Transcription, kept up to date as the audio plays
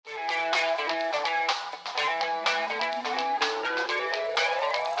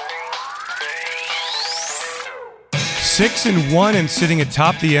6-1 and sitting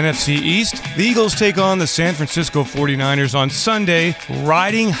atop the NFC East, the Eagles take on the San Francisco 49ers on Sunday,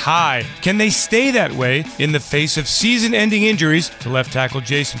 riding high. Can they stay that way in the face of season-ending injuries to left tackle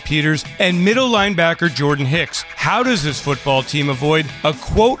Jason Peters and middle linebacker Jordan Hicks? How does this football team avoid a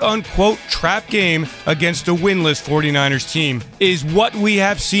quote-unquote trap game against a winless 49ers team? Is what we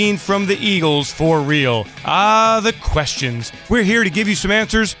have seen from the Eagles for real? The questions. We're here to give you some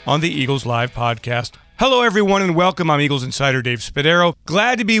answers on the Eagles Live podcast. Hello, everyone, and welcome. I'm Eagles insider Dave Spadaro.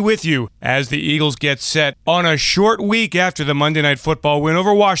 Glad to be with you as the Eagles get set on a short week after the Monday Night Football win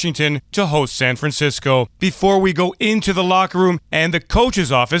over Washington to host San Francisco. Before we go into the locker room and the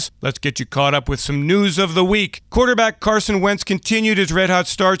coach's office, let's get you caught up with some news of the week. Quarterback Carson Wentz continued his red-hot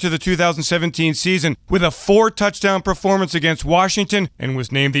start to the 2017 season with a 4-touchdown performance against Washington and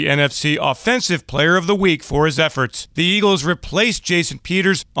was named the NFC Offensive Player of the Week for his efforts. The Eagles replaced Jason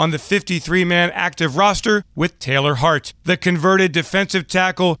Peters on the 53-man active roster with Taylor Hart, the converted defensive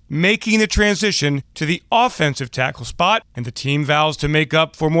tackle, making the transition to the offensive tackle spot, and the team vows to make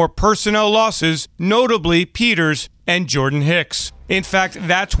up for more personnel losses, notably Peters and Jordan Hicks. In fact,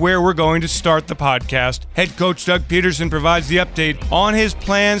 that's where we're going to start the podcast. Head coach Doug Peterson provides the update on his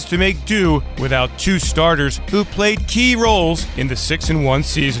plans to make do without two starters who played key roles in the 6-1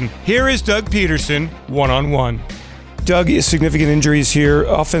 season. Here is Doug Peterson, one-on-one. Doug, significant injuries here.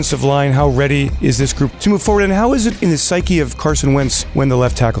 Offensive line, how ready is this group to move forward? And how is it in the psyche of Carson Wentz when the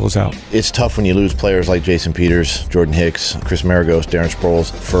left tackle is out? It's tough when you lose players like Jason Peters, Jordan Hicks, Chris Maragos, Darren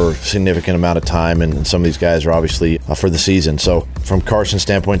Sproles for a significant amount of time, and some of these guys are obviously for the season. So from Carson's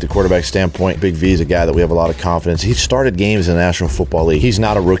standpoint, the quarterback standpoint, Big V is a guy that we have a lot of confidence. He started games in the National Football League. He's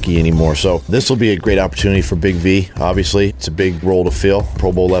not a rookie anymore. So this will be a great opportunity for Big V. Obviously, it's a big role to fill,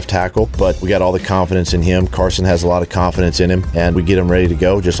 Pro Bowl left tackle, but we got all the confidence in him. Carson has a lot of confidence in him, and we get him ready to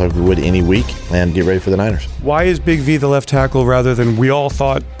go just like we would any week and get ready for the Niners. Why is Big V the left tackle rather than we all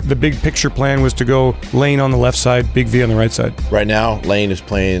thought the big picture plan was to go Lane on the left side, Big V on the right side? Right now, Lane is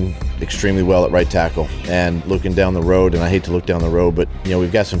playing extremely well at right tackle, and looking down the road, and I hate to look down the road, but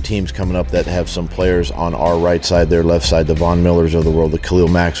we've got some teams coming up that have some players on our right side, their left side, the Von Millers of the world, the Khalil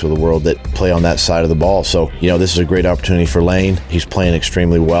Macks of the world that play on that side of the ball. So, this is a great opportunity for Lane. He's playing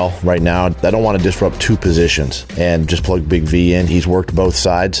extremely well right now. I don't want to disrupt two positions and just plug Big V in. He's worked both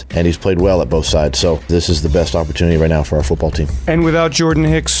sides, and he's played well at both sides. So this is the best opportunity right now for our football team. And without Jordan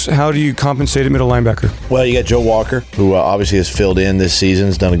Hicks, how do you compensate at middle linebacker? Well, you got Joe Walker, who obviously has filled in this season,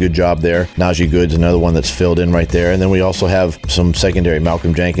 has done a good job there. Najee Goode's another one that's filled in right there. And then we also have some secondary.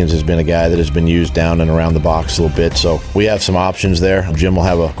 Malcolm Jenkins has been a guy that has been used down and around the box a little bit. So we have some options there. Jim will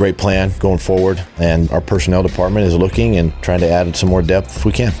have a great plan going forward, and our personnel department is looking and trying to add some more depth if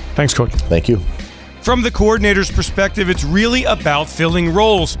we can. Thanks, Coach. Thank you. From the coordinator's perspective, it's really about filling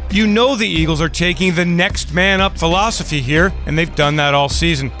roles. The Eagles are taking the next man up philosophy here, and they've done that all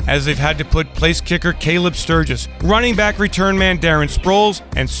season, as they've had to put place kicker Caleb Sturgis, running back return man Darren Sproles,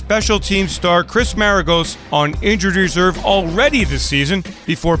 and special teams star Chris Maragos on injured reserve already this season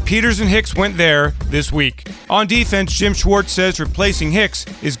before Peters and Hicks went there this week. On defense, Jim Schwartz says replacing Hicks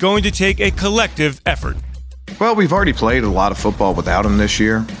is going to take a collective effort. Well, we've already played a lot of football without him this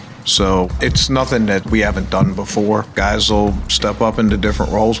year. So it's nothing that we haven't done before. Guys will step up into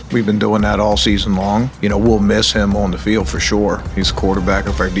different roles. We've been doing that all season long. We'll miss him on the field for sure. He's a quarterback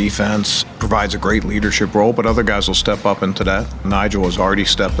of our defense, provides a great leadership role, but other guys will step up into that. Nigel has already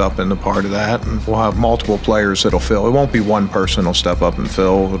stepped up into part of that, and we'll have multiple players that'll fill. It won't be one person will step up and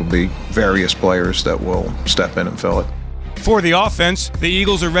fill. It'll be various players that will step in and fill it. For the offense, the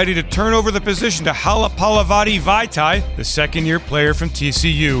Eagles are ready to turn over the position to Halapalavati Vaitai, the second-year player from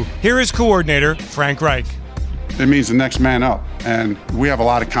TCU. Here is coordinator Frank Reich. It means the next man up, and we have a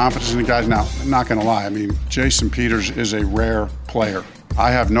lot of confidence in the guys. Now, I'm not going to lie. Jason Peters is a rare player.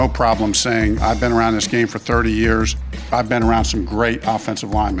 I have no problem saying I've been around this game for 30 years. I've been around some great offensive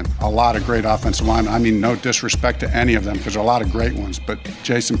linemen, a lot of great offensive linemen. No disrespect to any of them, because there are a lot of great ones, but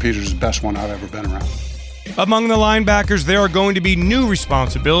Jason Peters is the best one I've ever been around. Among the linebackers, there are going to be new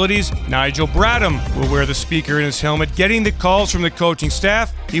responsibilities. Nigel Bradham will wear the speaker in his helmet, getting the calls from the coaching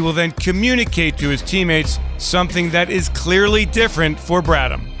staff. He will then communicate to his teammates, something that is clearly different for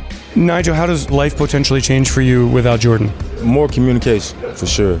Bradham. Nigel, how does life potentially change for you without Jordan? More communication, for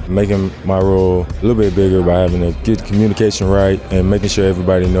sure. Making my role a little bit bigger by having to get the communication right and making sure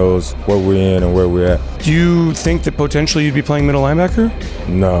everybody knows what we're in and where we're at. Do you think that potentially you'd be playing middle linebacker?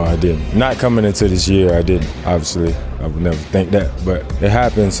 No, I didn't. Not coming into this year, I didn't, obviously. I would never think that, but it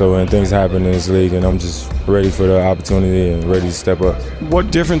happened, so when things happen in this league, and I'm just ready for the opportunity and ready to step up.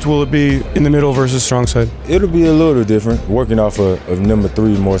 What difference will it be in the middle versus strong side? It'll be a little different, working off of number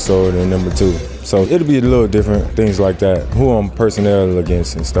 3 more so than number 2. So it'll be a little different, things like that. Who I'm personnel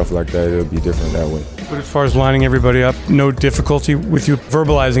against and stuff like that, it'll be different that way. But as far as lining everybody up, no difficulty with you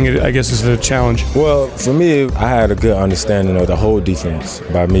verbalizing it, I guess, is the challenge. Well, for me, I had a good understanding of the whole defense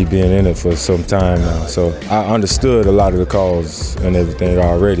by me being in it for some time now. So I understood a lot of the calls and everything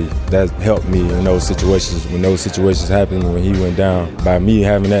already. That helped me in those situations. When those situations happened, when he went down, by me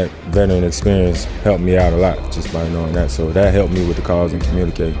having that veteran experience helped me out a lot just by knowing that. So that helped me with the calls and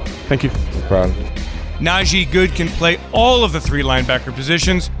communicating. Thank you. No problem. Najee Goode can play all of the 3 linebacker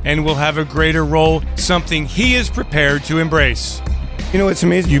positions and will have a greater role, something he is prepared to embrace. You know, it's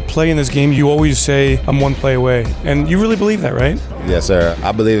amazing. You play in this game, you always say, I'm one play away. And you really believe that, right? Yes, sir.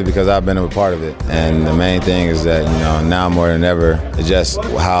 I believe it because I've been a part of it. And the main thing is that, now more than ever, it's just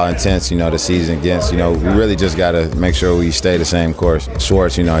how intense, the season gets. We really just got to make sure we stay the same course.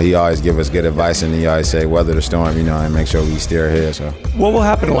 Schwartz, he always give us good advice, and he always say, weather the storm, and make sure we steer ahead. So, what will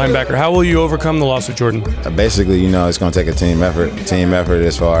happen to linebacker? How will you overcome the loss of Jordan? Basically, it's going to take a team effort. Team effort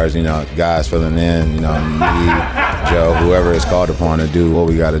as far as, guys filling in, me, Joe, whoever is called upon to do what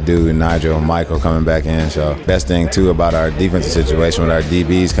we got to do, and Nigel and Michael coming back in. So, best thing, too, about our defensive situation with our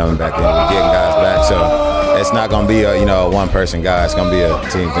DBs coming back in, we're getting guys back. So, it's not going to be a one-person guy. It's going to be a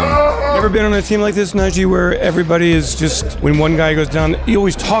team thing. You ever been on a team like this, Najee, where everybody is just, when one guy goes down, you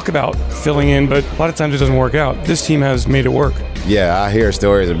always talk about filling in, but a lot of times it doesn't work out. This team has made it work. Yeah, I hear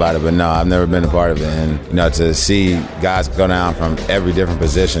stories about it, but no, I've never been a part of it. And, to see guys go down from every different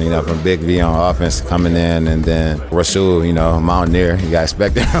position, from Big V on offense coming in, and then Rasul, Mountaineer, you got to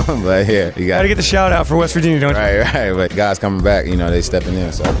expect him. But yeah, you got to get the shout out for West Virginia, don't you? Right. But guys coming back, they stepping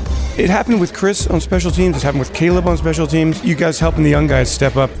in. So it happened with Chris on special teams. It's happened with Caleb on special teams. You guys helping the young guys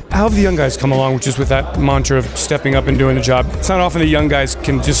step up. How have the young guys come along just with that mantra of stepping up and doing the job? It's not often the young guys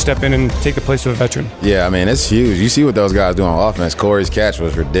can just step in and take the place of a veteran. Yeah, it's huge. You see what those guys do on offense. Corey's catch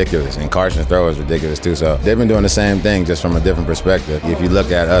was ridiculous, and Carson's throw was ridiculous too. So they've been doing the same thing, just from a different perspective. If you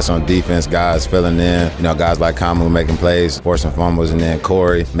look at us on defense, guys filling in, guys like Kamu making plays, forcing fumbles, and then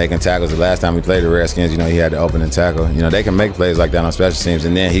Corey making tackles. The last time we played the Redskins, he had the opening tackle. They can make plays like that on special teams,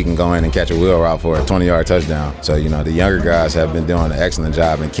 and then he can go in and catch a wheel route for a 20-yard touchdown. So, the younger guys have been doing an excellent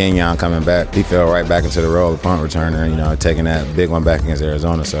job, and Kenyon coming back, he fell right back into the role of punt returner, taking that big one back against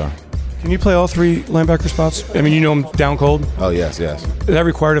Arizona. So. Can you play all 3 linebacker spots? Them down cold? Oh, yes. Is that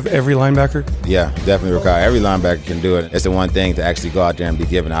required of every linebacker? Yeah, definitely required. Every linebacker can do it. It's the one thing to actually go out there and be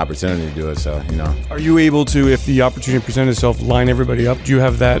given the opportunity to do it, so, Are you able to, if the opportunity presents itself, line everybody up? Do you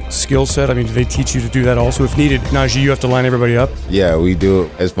have that skill set? Do they teach you to do that also? If needed, Najee, you have to line everybody up? Yeah, we do.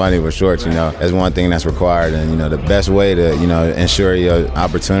 It's funny with Schwartz, that's one thing that's required. And, the best way to, ensure your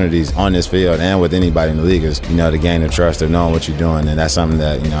opportunities on this field and with anybody in the league is, to gain the trust of knowing what you're doing. And that's something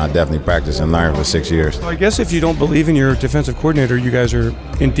that, I definitely practice and learn for 6 years. Well, I guess if you don't believe in your defensive coordinator, you guys are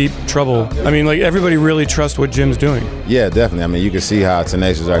in deep trouble. Everybody really trusts what Jim's doing. Yeah, definitely. You can see how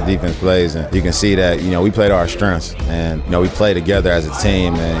tenacious our defense plays, and you can see that, we play to our strengths, and, we play together as a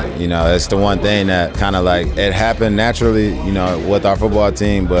team, and, it's the one thing that kind of it happened naturally, with our football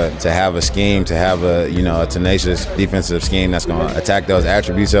team, but to have a scheme, to have a tenacious defensive scheme that's going to attack those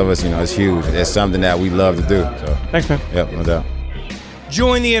attributes of us, it's huge. It's something that we love to do. So. Thanks, man. Yep, no doubt.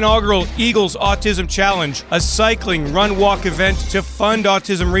 Join the inaugural Eagles Autism Challenge, a cycling run-walk event to fund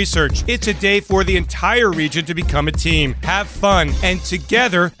autism research. It's a day for the entire region to become a team, have fun, and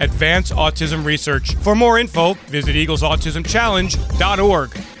together advance autism research. For more info, visit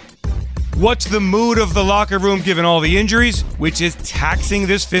eaglesautismchallenge.org. What's the mood of the locker room given all the injuries, which is taxing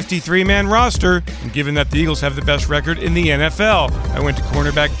this 53-man roster, and given that the Eagles have the best record in the NFL? I went to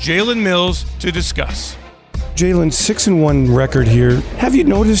cornerback Jalen Mills to discuss. Jalen, 6-1 record here. Have you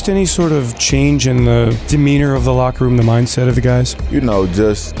noticed any sort of change in the demeanor of the locker room, the mindset of the guys?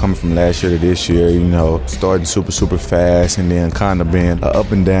 Just coming from last year to this year, starting super fast and then kind of being an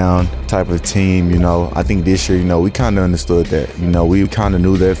up and down type of team, I think this year, we kind of understood that. We kind of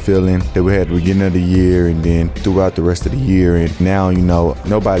knew that feeling that we had at the beginning of the year and then throughout the rest of the year. And now,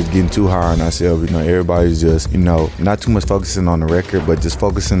 nobody's getting too hard on ourselves. Everybody's just, not too much focusing on the record, but just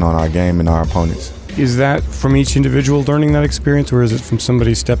focusing on our game and our opponents. Is that from each individual learning that experience, or is it from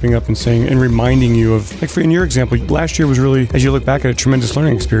somebody stepping up and saying and reminding you of, in your example, last year was really, as you look back at a tremendous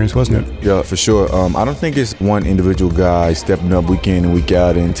learning experience, wasn't it? Yeah, for sure. I don't think it's one individual guy stepping up week in and week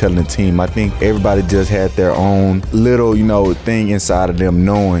out and telling the team. I think everybody just had their own little, thing inside of them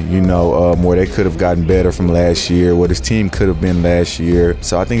knowing, where they could have gotten better from last year, where this team could have been last year.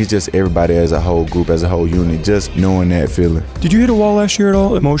 So I think it's just everybody as a whole group, as a whole unit, just knowing that feeling. Did you hit a wall last year at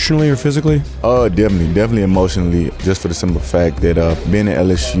all, emotionally or physically? definitely emotionally, just for the simple fact that being at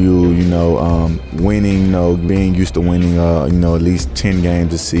LSU, winning, being used to winning, at least 10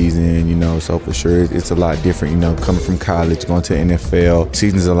 games a season, so for sure it's a lot different, coming from college, going to the NFL.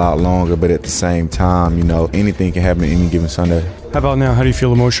 Season's a lot longer, but at the same time, anything can happen any given Sunday. How about now? How do you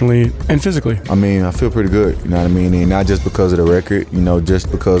feel emotionally and physically? I feel pretty good, you know what I mean? And not just because of the record, just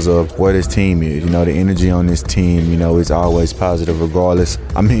because of what this team is. The energy on this team, is always positive regardless.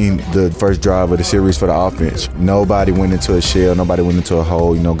 The first drive of the series for the offense, nobody went into a shell, nobody went into a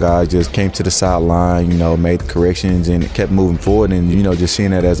hole. Guys just came to the sideline, made the corrections and kept moving forward. And, just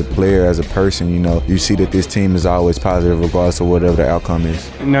seeing that as a player, as a person, you see that this team is always positive regardless of whatever the outcome is.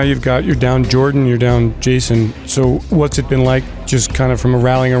 And now you're down Jordan, you're down Jason. So what's it been like just kind of from a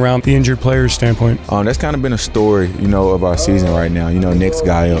rallying around the injured players standpoint? That's kind of been a story, of our season right now. Next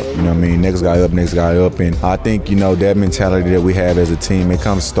guy up, next guy up. And I think, that mentality that we have as a team, it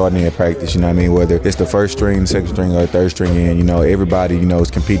comes starting at practice, whether it's the first string, second string, or third string in, everybody,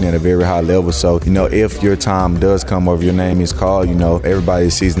 is competing at a very high level. So, if your time does come or if your name is called, everybody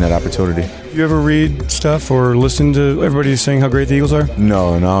is seizing that opportunity. Do you ever read stuff or listen to everybody saying how great the Eagles are?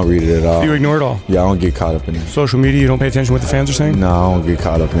 No, I don't read it at all. You ignore it all? Yeah, I don't get caught up in it. Social media, you don't pay attention to what the fans are saying? No, I don't get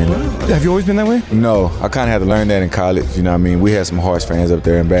caught up in it. Have you always been that way? No, I kind of had to learn that in college, We had some harsh fans up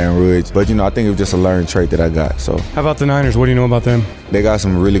there in Baton Rouge, but, I think it was just a learned trait that I got, so. How about the Niners? What do you know about them? They got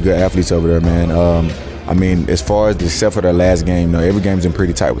some really good athletes over there, man. As far as except for their last game, every game's been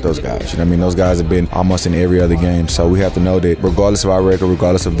pretty tight with those guys. Those guys have been almost in every other game. So we have to know that regardless of our record,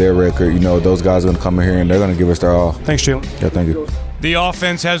 regardless of their record, those guys are going to come in here and they're going to give us their all. Thanks, Jalen. Yeah, thank you. The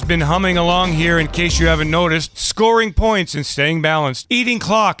offense has been humming along here, in case you haven't noticed, scoring points and staying balanced, eating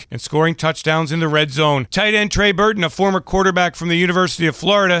clock, and scoring touchdowns in the red zone. Tight end Trey Burton, a former quarterback from the University of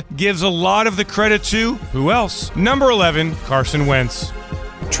Florida, gives a lot of the credit to, who else? Number 11, Carson Wentz.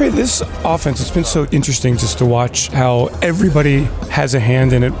 Trey, this offense, it's been so interesting just to watch how everybody has a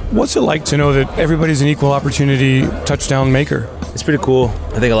hand in it. What's it like to know that everybody's an equal opportunity touchdown maker? It's pretty cool.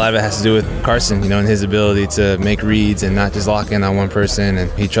 I think a lot of it has to do with Carson, and his ability to make reads and not just lock in on one person.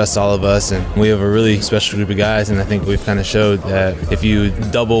 And he trusts all of us, and we have a really special group of guys. And I think we've kind of showed that if you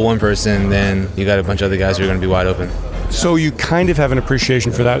double one person, then you got a bunch of other guys who are going to be wide open. So you kind of have an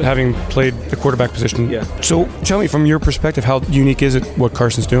appreciation for that, having played the quarterback position. Yeah. So tell me, from your perspective, how unique is it what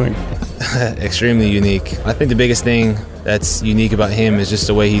Carson's doing? Extremely unique. I think the biggest thing that's unique about him is just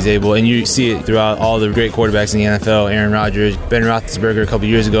the way he's able, and you see it throughout all the great quarterbacks in the NFL, Aaron Rodgers, Ben Roethlisberger a couple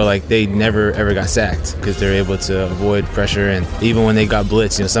years ago, they never ever got sacked because they're able to avoid pressure. And even when they got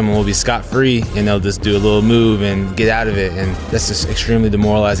blitzed, someone will be scot-free and they'll just do a little move and get out of it. And that's just extremely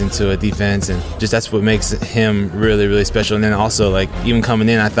demoralizing to a defense, and just that's what makes him really, really special. And then also, even coming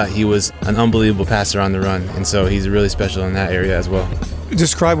in, I thought he was an unbelievable passer on the run, and so he's really special in that area as well.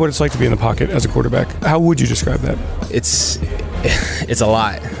 Describe what it's like to be in the pocket as a quarterback. How would you describe that? It's a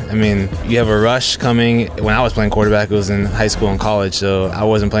lot. You have a rush coming. When I was playing quarterback, it was in high school and college, so I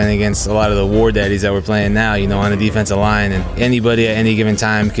wasn't playing against a lot of the war daddies that we're playing now, on the defensive line. And anybody at any given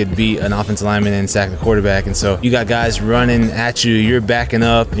time could beat an offensive lineman and sack the quarterback. And so you got guys running at you, you're backing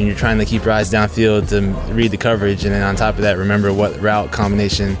up, and you're trying to keep your eyes downfield to read the coverage. And then on top of that, remember what route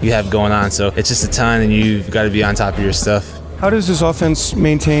combination you have going on. So it's just a ton, and you've got to be on top of your stuff. How does this offense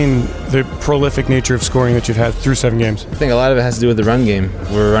maintain the prolific nature of scoring that you've had through 7 games? I think a lot of it has to do with the run game.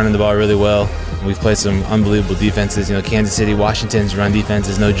 We're running the ball really well. We've played some unbelievable defenses. Kansas City, Washington's run defense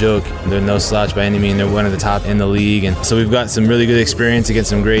is no joke. They're no slouch by any means. They're one of the top in the league. And so we've got some really good experience against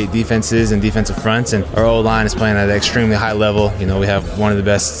some great defenses and defensive fronts. And our O-line is playing at an extremely high level. We have one of the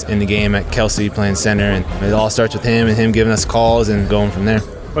best in the game at Kelsey playing center. And it all starts with him and him giving us calls and going from there.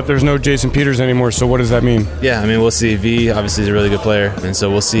 But there's no Jason Peters anymore, so what does that mean? Yeah, we'll see. V obviously is a really good player, and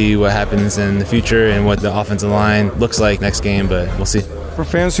so we'll see what happens in the future and what the offensive line looks like next game, but we'll see. For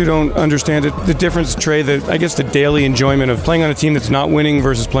fans who don't understand it, the difference, Trey, the daily enjoyment of playing on a team that's not winning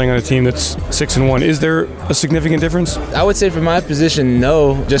versus playing on a team that's 6-1, is there a significant difference? I would say for my position,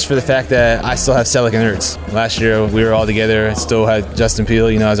 no, just for the fact that I still have Selleck and Ertz. Last year, we were all together. I still had Justin Peel,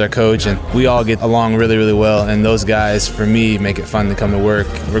 as our coach, and we all get along really, really well, and those guys, for me, make it fun to come to work,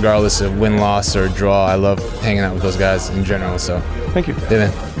 regardless of win, loss, or draw. I love hanging out with those guys in general, so. Thank you. Yeah,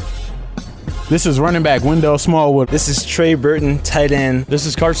 man. This is running back Wendell Smallwood. This is Trey Burton, tight end. This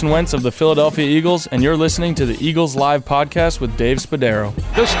is Carson Wentz of the Philadelphia Eagles, and you're listening to the Eagles Live podcast with Dave Spadaro.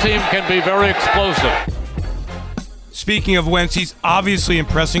 This team can be very explosive. Speaking of Wentz, he's obviously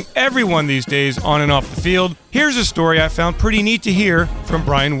impressing everyone these days on and off the field. Here's a story I found pretty neat to hear from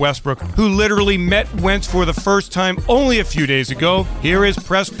Brian Westbrook, who literally met Wentz for the first time only a few days ago. Here is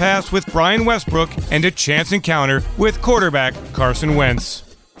Press Pass with Brian Westbrook and a chance encounter with quarterback Carson Wentz.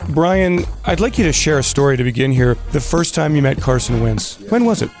 Brian, I'd like you to share a story to begin here. The first time you met Carson Wentz, when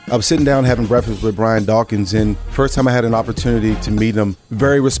was it? I was sitting down having breakfast with Brian Dawkins, and first time I had an opportunity to meet him,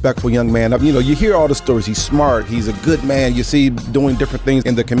 very respectful young man. You know, you hear all the stories. He's smart. He's a good man. You see him doing different things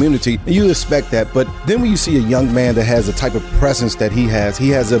in the community, and you expect that. But then when you see a young man that has the type of presence that he has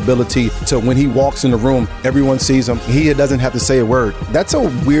the ability to, when he walks in the room, everyone sees him. He doesn't have to say a word. That's a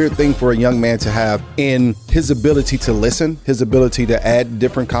weird thing for a young man to have, in his ability to listen, his ability to add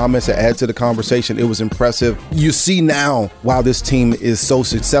different comments, to add to the conversation. It was impressive. You see now why this team is so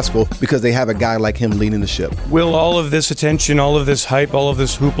successful, because they have a guy like him leading the ship. Will all of this attention, all of this hype, all of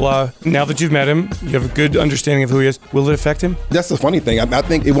this hoopla, now that you've met him, you have a good understanding of who he is, will it affect him? That's the funny thing. I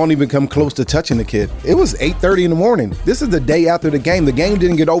think it won't even come close to touching the kid. It was 8:30 in the morning. This is the day after the game. The game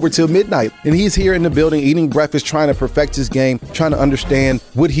didn't get over till midnight. And he's here in the building eating breakfast, trying to perfect his game, trying to understand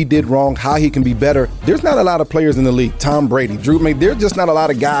what he did wrong, how he can be better. There's not a lot of players in the league. Tom Brady, Drew May, there's just not a lot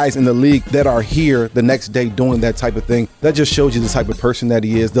of guys in the league that are here the next day doing that type of thing. That just shows you the type of person that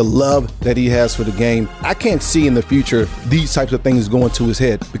he is, the love that he has for the game. I can't see in the future these types of things going to his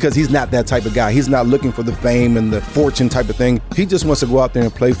head, because he's not that type of guy. He's not looking for the fame and the fortune type of thing. He just wants to go out there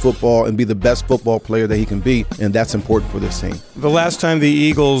and play football and be the best football player that he can be, and that's important for this team. The last time the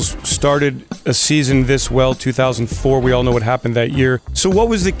Eagles started a season this well, 2004, we all know what happened that year. So what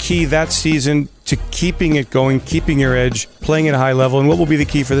was the key that season to keeping it going, keeping your edge, playing at a high level, and what will be the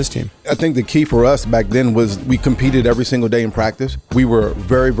key for this team? I think the key for us back then was we competed every single day in practice. We were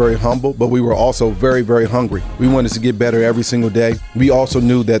very, very humble, but we were also very, very hungry. We wanted to get better every single day. We also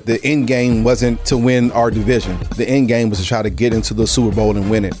knew that the end game wasn't to win our division. The end game was to try to get into the Super Bowl and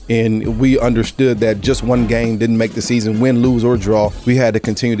win it. And we understood that just one game didn't make the season, win, lose, or draw. We had to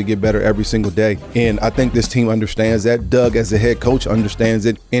continue to get better every single day. And I think this team understands that. Doug, as the head coach, understands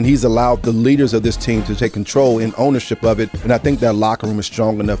it. And he's allowed the leaders of this team to take control and ownership of it. And I think that locker room is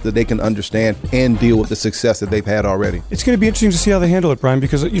strong enough that they can understand and deal with the success that they've had already. It's going to be interesting to see how they handle it, Brian,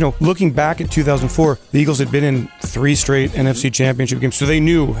 because, you know, looking back at 2004, the Eagles had been in 3 straight NFC championship games, so they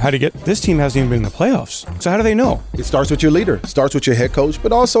knew how to get. This team hasn't even been in the playoffs. So how do they know? It starts with your leader, starts with your head coach,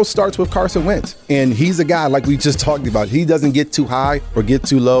 but also starts with Carson Wentz. And he's a guy, like we just talked about, he doesn't get too high or get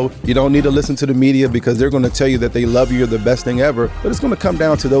too low. You don't need to listen to the media, because they're going to tell you that they love you, you're the best thing ever. But it's going to come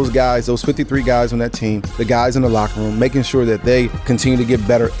down to those guys, those 53 guys on that team, the guys in the locker room, making sure that they continue to get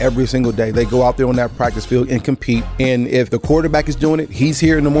better every single day. They go out there on that practice field and compete. And if the quarterback is doing it, he's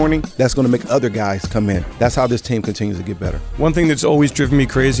here in the morning, that's going to make other guys come in. That's how this team continues to get better. One thing that's always driven me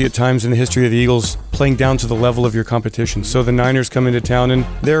crazy at times in the history of the Eagles, playing down to the level of your competition. So the Niners come into town and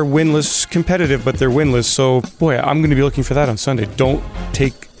they're winless, competitive, but they're winless. So, boy, I'm going to be looking for that on Sunday. Don't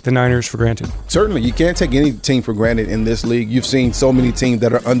take the Niners for granted. Certainly, you can't take any team for granted in this league. You've seen so many teams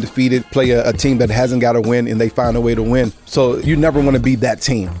that are undefeated play a team that hasn't got to win, and they find a way to win. So you never want to be that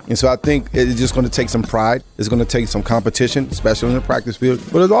team. And so I think it's just going to take some pride. It's going to take some competition, especially in the practice field.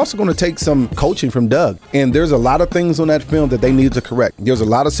 But it's also going to take some coaching from Doug. And there's a lot of things on that film that they need to correct. There's a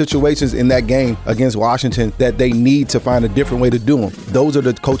lot of situations in that game against Washington that they need to find a different way to do them. Those are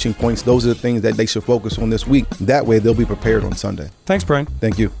the coaching points. Those are the things that they should focus on this week. That way they'll be prepared on Sunday. Thanks, Brian.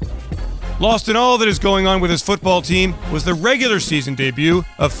 Thank you. Lost in all that is going on with his football team was the regular season debut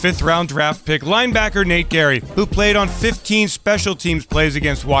of 5th-round draft pick linebacker Nate Gerry, who played on 15 special teams plays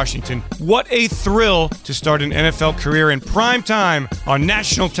against Washington. What a thrill to start an NFL career in prime time on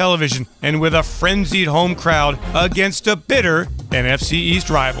national television and with a frenzied home crowd against a bitter NFC East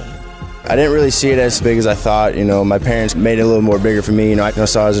rival. I didn't really see it as big as I thought. You know, my parents made it a little more bigger for me. I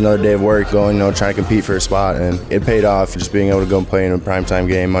saw it as another day of work, going, trying to compete for a spot, and it paid off. Just being able to go and play in a primetime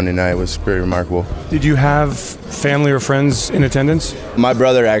game Monday night was pretty remarkable. Did you have family or friends in attendance? My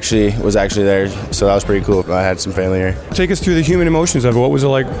brother was actually there, so that was pretty cool. I had some family here. Take us through the human emotions of it. What was it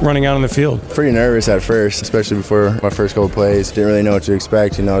like running out on the field? Pretty nervous at first, especially before my first couple plays. Didn't really know what to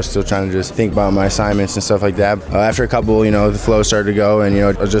expect. Still trying to just think about my assignments and stuff like that. After a couple, the flow started to go, and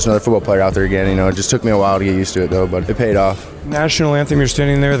I was just another football player out there again. It just took me a while to get used to it, though, but it paid off. National anthem, you're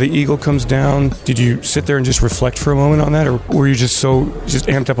standing there, the Eagle comes down. Did you sit there and just reflect for a moment on that, or were you just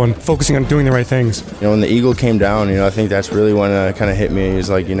amped up on focusing on doing the right things? When the Eagle came down, I think that's really when it kind of hit me. It was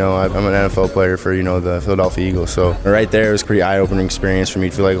like, I'm an NFL player for, the Philadelphia Eagles. So right there, it was a pretty eye-opening experience for me. I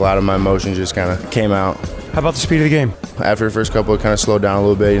feel like a lot of my emotions just kind of came out. How about the speed of the game? After the first couple, it kind of slowed down a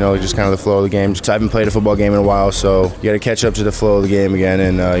little bit, just kind of the flow of the game. I haven't played a football game in a while, so you got to catch up to the flow of the game again.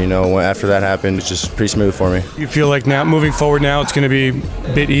 And, after that happened, it's just pretty smooth for me. You feel like now, moving forward now, it's going to be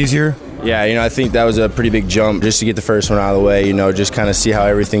a bit easier? Yeah, I think that was a pretty big jump just to get the first one out of the way, just kind of see how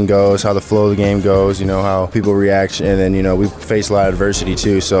everything goes, how the flow of the game goes, how people react. And then, we face a lot of adversity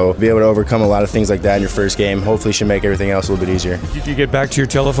too. So be able to overcome a lot of things like that in your first game hopefully should make everything else a little bit easier. Did you get back to your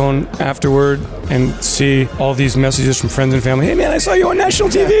telephone afterward and see all these messages from friends and family? Hey, man, I saw you on national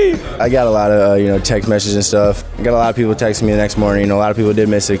TV. I got a lot of, text messages and stuff. I got a lot of people texting me the next morning. A lot of people did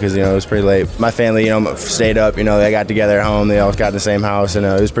miss it because, it was pretty late. My family, stayed up. They got together at home. They all got in the same house. And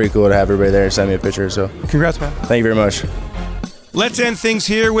it was pretty cool to have everybody there and send me a picture. So congrats, man. Thank you very much. Let's end things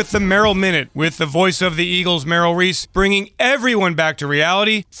here with the Merrill Minute, with the voice of the Eagles, Merrill Reese, bringing everyone back to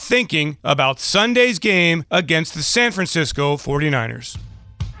reality, thinking about Sunday's game against the San Francisco 49ers. The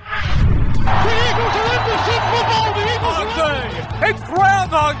Eagles are in the Super Bowl. The Eagles are in. It's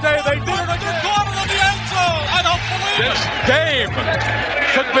Groundhog Day. They did it again. Corner of the end zone. I don't believe it. This game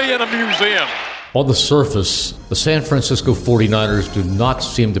should be in a museum. On the surface, the San Francisco 49ers do not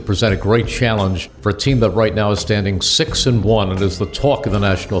seem to present a great challenge for a team that right now is standing 6-1 and is the talk of the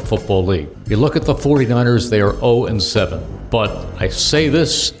National Football League. You look at the 49ers, they are 0-7. But I say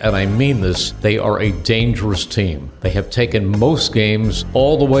this, and I mean this, they are a dangerous team. They have taken most games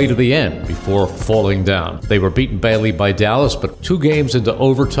all the way to the end before falling down. They were beaten badly by Dallas, but 2 games into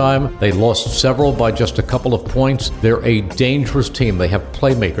overtime, they lost several by just a couple of points. They're a dangerous team. They have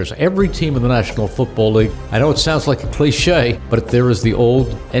playmakers. Every team in the National Football League, I know it sounds like a cliche, but there is the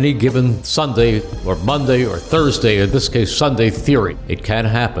old any given Sunday or Monday or Thursday, in this case Sunday theory. It can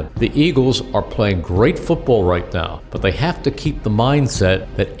happen. The Eagles are playing great football right now, but they have to keep the mindset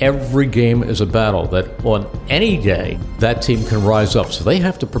that every game is a battle, that on any day, that team can rise up. So they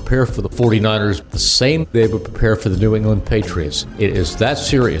have to prepare for the 49ers the same they would prepare for the New England Patriots. It is that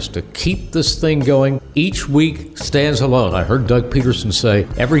serious to keep this thing going. Each week stands alone. I heard Doug Peterson say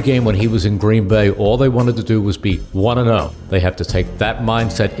every game when he was in Green Bay, all they wanted to do was be 1-0. They have to take that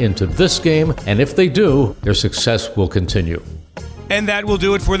mindset into this game, and if they do, their success will continue. And that will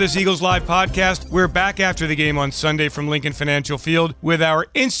do it for this Eagles Live podcast. We're back after the game on Sunday from Lincoln Financial Field with our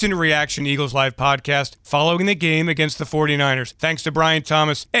instant reaction Eagles Live podcast following the game against the 49ers. Thanks to Brian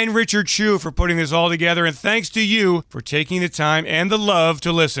Thomas and Richard Chu for putting this all together, and thanks to you for taking the time and the love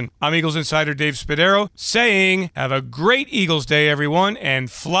to listen. I'm Eagles Insider Dave Spadaro saying, have a great Eagles Day, everyone, and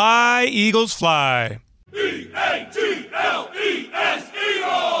fly, Eagles, fly. E-A-G!